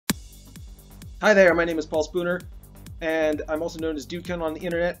Hi there, my name is Paul Spooner, and I'm also known as Dudekin on the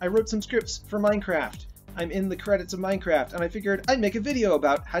internet. I wrote some scripts for Minecraft. I'm in the credits of Minecraft, and I figured I'd make a video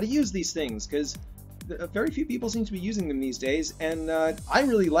about how to use these things, because very few people seem to be using them these days, and I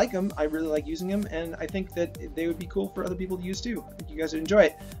really like them. I really like using them, and I think that they would be cool for other people to use too. I think you guys would enjoy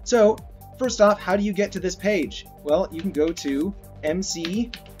it. So, first off, how do you get to this page? Well, you can go to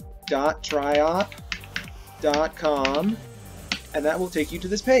mc.triop.com, and that will take you to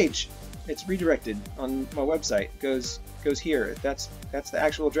this page. It's redirected on my website. Goes here. That's the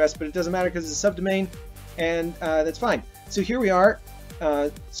actual address, but it doesn't matter because it's a subdomain, and that's fine. So here we are.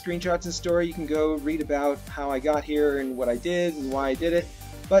 Screenshots and story. You can go read about how I got here and what I did and why I did it,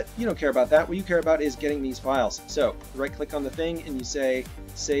 but you don't care about that. What you care about is getting these files. So right click on the thing and you say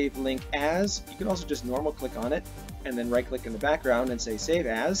save link as. You can also just normal click on it and then right click in the background and say save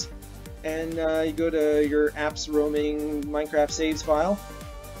as, and you go to your apps roaming Minecraft saves file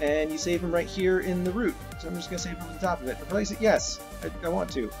and you save them right here in the root. So I'm just going to save them on the top of it. Replace it? Yes, I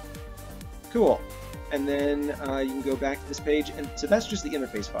want to. Cool. And then you can go back to this page, and so that's just the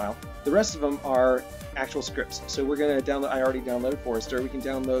interface file. The rest of them are actual scripts. So we're going to download, I already downloaded Forester. We can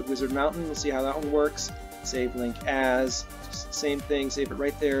download Wizard Mountain. We'll see how that one works. Save link as, just same thing, save it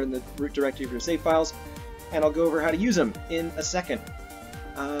right there in the root directory of your save files. And I'll go over how to use them in a second.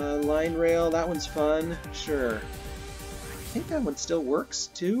 Line rail, that one's fun, sure. I think that one still works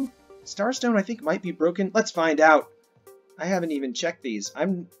too. Starstone I think might be broken. Let's find out. I haven't even checked these.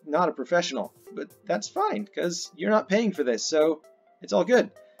 I'm not a professional, but that's fine because you're not paying for this, so it's all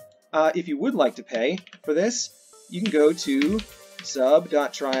good. If you would like to pay for this, you can go to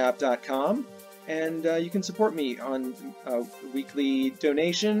sub.triop.com and you can support me on a weekly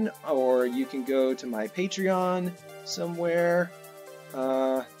donation, or you can go to my Patreon somewhere.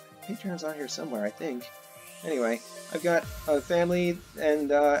 Patreon's on here somewhere, I think. Anyway, I've got a family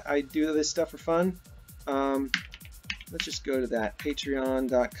and I do this stuff for fun. Let's just go to that,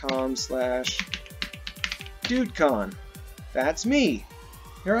 patreon.com/dudecon. That's me.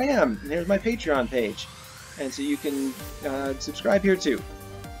 Here I am, and here's my Patreon page. And so you can subscribe here too,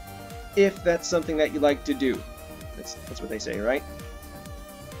 if that's something that you like to do. That's what they say, right?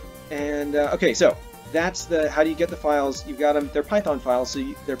 And okay, so that's the how do you get the files. You've got them. They're Python files, so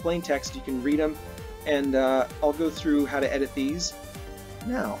they're plain text. You can read them. And I'll go through how to edit these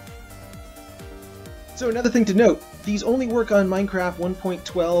now. So another thing to note, these only work on Minecraft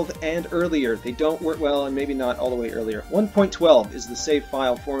 1.12 and earlier. They don't work well, and maybe not all the way earlier. 1.12 is the save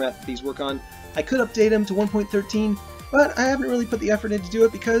file format that these work on. I could update them to 1.13, but I haven't really put the effort in to do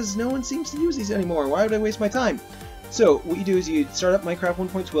it because no one seems to use these anymore. Why would I waste my time? So what you do is you start up Minecraft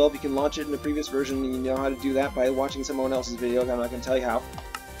 1.12. You can launch it in a previous version, and you know how to do that by watching someone else's video. I'm not going to tell you how.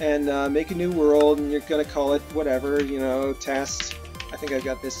 And make a new world, and you're going to call it whatever, you know, test. I think I've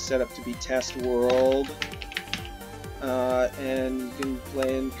got this set up to be test world. And you can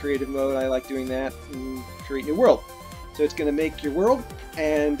play in creative mode. I like doing that, and create new world. So it's going to make your world,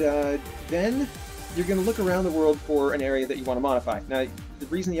 and then you're going to look around the world for an area that you want to modify. Now, the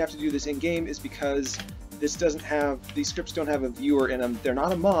reason you have to do this in-game is because this doesn't have, these scripts don't have a viewer in them. They're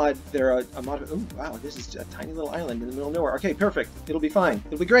not a mod, they're a mod. Oh wow, this is a tiny little island in the middle of nowhere. Okay, perfect. It'll be fine.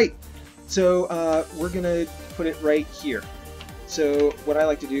 It'll be great. So we're gonna put it right here. So what I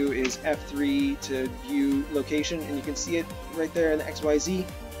like to do is F3 to view location, and you can see it right there in the XYZ.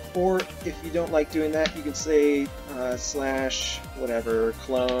 Or if you don't like doing that, you can say slash whatever,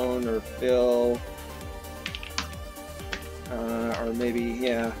 clone or fill, or maybe,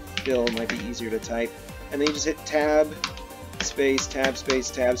 yeah, fill might be easier to type. And then you just hit tab, space, tab,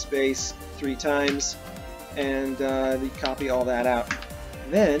 space, tab, space 3 times, and you copy all that out.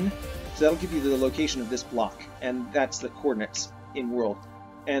 And then, so that'll give you the location of this block, and that's the coordinates in world.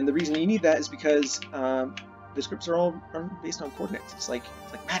 And the reason you need that is because the scripts are all based on coordinates. It's like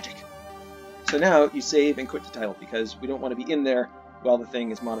magic. So now you save and quit the title because we don't want to be in there while the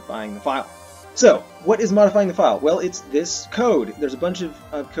thing is modifying the file. So, what is modifying the file? Well, it's this code. There's a bunch of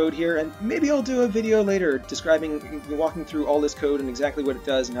code here, and maybe I'll do a video later describing, walking through all this code and exactly what it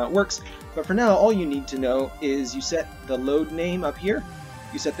does and how it works. But for now, all you need to know is you set the load name up here,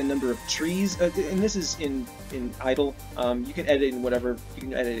 you set the number of trees, and this is in idle. You can edit in whatever, you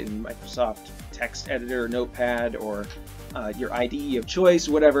can edit in Microsoft text editor, Notepad, or your IDE of choice,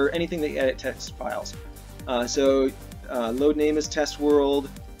 whatever, anything that you edit text files. Load name is test world.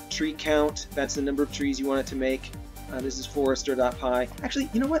 Tree count, that's the number of trees you want it to make. This is forester.py. Actually,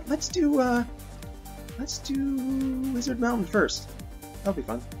 you know what? Let's do Wizard Mountain first. That'll be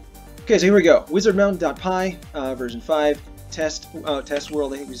fun. Okay, so here we go. Wizardmountain.py, version 5. test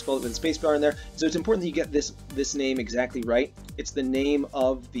world. I think we spelled it with a spacebar in there. So it's important that you get this name exactly right. It's the name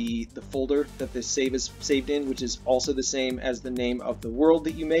of the folder that this save is saved in, which is also the same as the name of the world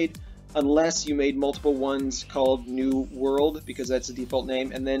that you made, unless you made multiple ones called new world, because that's the default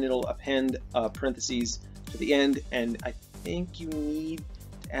name, and then it'll append parentheses to the end, and I think you need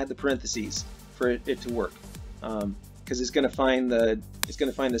to add the parentheses for it to work, because it's going to find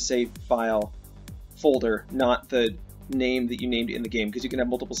the save file folder, not the name that you named in the game, because you can have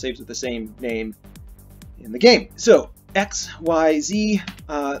multiple saves with the same name in the game. So X, Y, Z,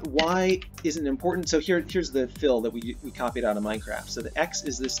 Y isn't important. So here's the fill that we copied out of Minecraft. So the X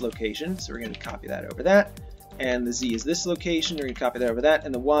is this location, so we're going to copy that over that, and the Z is this location, we're going to copy that over that,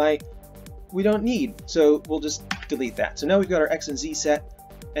 and the Y we don't need, so we'll just delete that. So now we've got our X and Z set,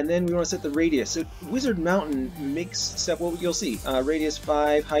 and then we want to set the radius. So Wizard Mountain makes stuff, well, you'll see, radius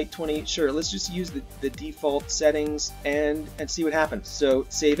 5, height 20, sure, let's just use the default settings and see what happens. So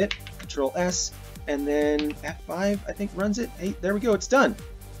save it, Control S, and then F5 I think runs it. Hey, there we go, it's done.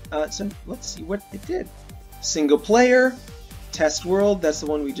 So let's see what it did. Single player, test world, that's the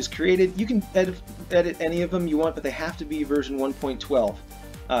one we just created. You can edit any of them you want, but they have to be version 1.12.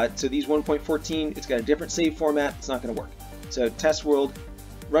 So these 1.14, it's got a different save format, it's not going to work. So test world,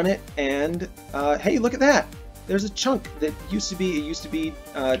 run it, and hey, look at that! There's a chunk that used to be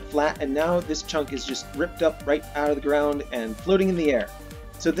flat, and now this chunk is just ripped up right out of the ground and floating in the air.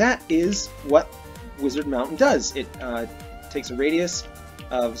 So that is what Wizard Mountain does. It takes a radius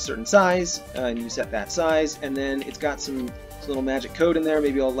of a certain size, and you set that size, and then it's got some little magic code in there.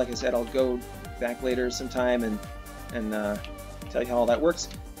 Maybe like I said, I'll go back later sometime and tell you how all that works.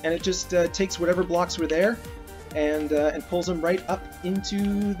 And it just takes whatever blocks were there and pulls them right up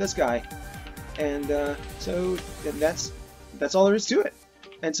into the sky. And so that's all there is to it.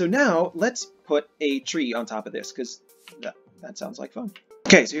 And so now let's put a tree on top of this, because that sounds like fun.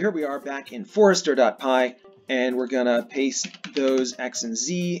 Okay, so here we are back in forester.py, and we're gonna paste those X and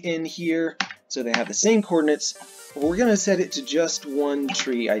Z in here so they have the same coordinates. We're gonna set it to just one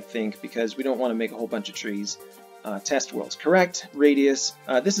tree, I think, because we don't want to make a whole bunch of trees. Test worlds, correct, radius.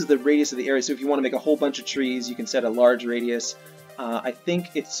 This is the radius of the area, so if you want to make a whole bunch of trees, you can set a large radius. I think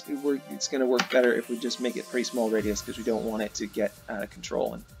it's going to work better if we just make it pretty small radius, because we don't want it to get out of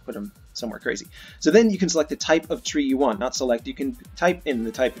control and put them somewhere crazy. So then you can select the type of tree you want, not select, you can type in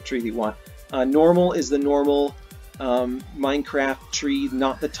the type of tree that you want. Normal is the normal Minecraft tree,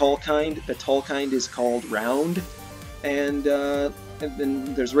 not the tall kind. The tall kind is called round. And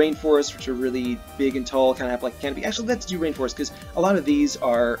then there's rainforests, which are really big and tall, kind of have like canopy. Actually, let's do rainforest, because a lot of these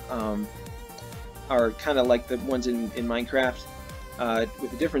are kind of like the ones in Minecraft, with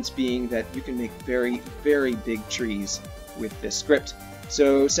the difference being that you can make very, very big trees with this script.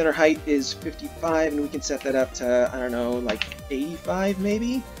 So center height is 55, and we can set that up to, I don't know, like 85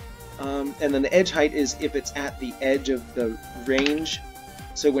 maybe. And then the edge height is if it's at the edge of the range.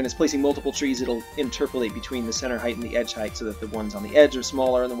 So when it's placing multiple trees, it'll interpolate between the center height and the edge height, so that the ones on the edge are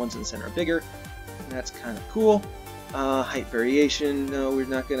smaller and the ones in the center are bigger. And that's kind of cool. Height variation, no, we're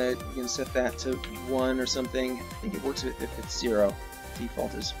gonna set that to 1 or something. I think it works if it's 0.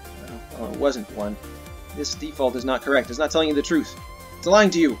 Default is, well, it wasn't 1. This default is not correct. It's not telling you the truth. It's lying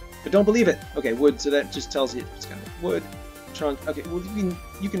to you, but don't believe it. Okay, wood, so that just tells you it's kind of wood. Trunk, okay, well,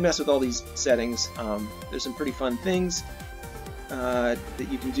 you can mess with all these settings. There's some pretty fun things that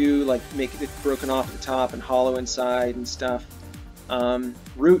you can do, like make it broken off at the top and hollow inside and stuff.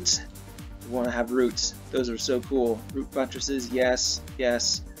 Roots, you want to have roots. Those are so cool. Root buttresses, yes,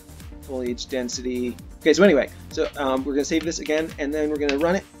 yes. Foliage density. Okay, so anyway, so we're going to save this again, and then we're going to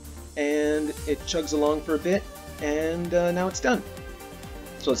run it, and it chugs along for a bit, and now it's done.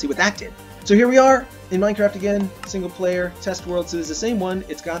 So let's see what that did. So here we are in Minecraft again, single player, test world. So it's the same one.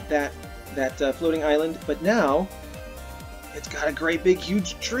 It's got that floating island, but now it's got a great big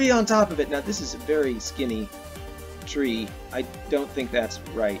huge tree on top of it. Now this is a very skinny tree. I don't think that's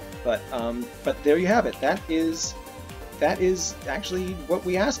right, but there you have it. That is actually what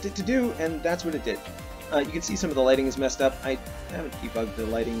we asked it to do, and that's what it did. You can see some of the lighting is messed up. I haven't debugged the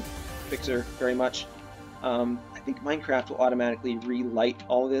lighting fixer very much. I think Minecraft will automatically relight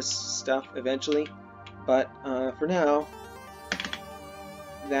all this stuff eventually, but for now,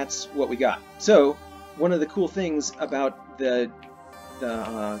 that's what we got. So one of the cool things about the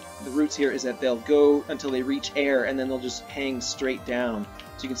roots here is that they'll go until they reach air, and then they'll just hang straight down.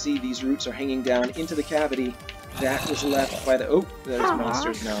 So you can see these roots are hanging down into the cavity that was left by the... Oh, there's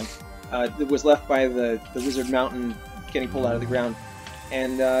monsters now. That was left by the Wizard Mountain getting pulled out of the ground.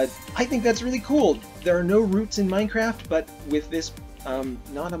 And I think that's really cool. There are no roots in Minecraft, but with this,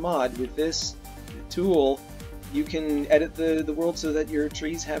 not a mod, with this tool, you can edit the world so that your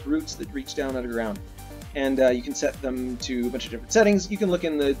trees have roots that reach down underground. And you can set them to a bunch of different settings. You can look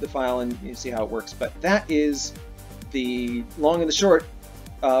in the file and see how it works. But that is the long and the short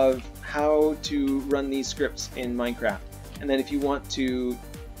of how to run these scripts in Minecraft. And then if you want to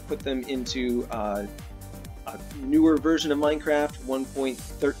put them into a newer version of Minecraft,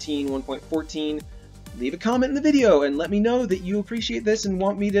 1.13, 1.14, leave a comment in the video and let me know that you appreciate this and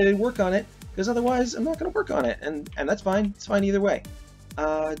want me to work on it, because otherwise I'm not going to work on it, and that's fine. It's fine either way.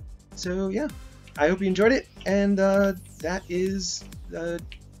 So yeah, I hope you enjoyed it, and that is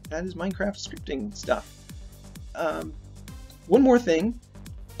Minecraft scripting stuff. One more thing,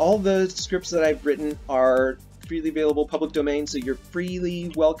 all the scripts that I've written are freely available public domain, so you're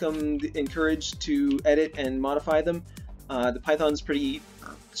freely welcomed, encouraged to edit and modify them. The Python's pretty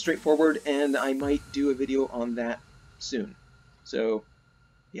straightforward, and I might do a video on that soon. So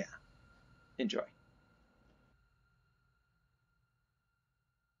yeah, enjoy.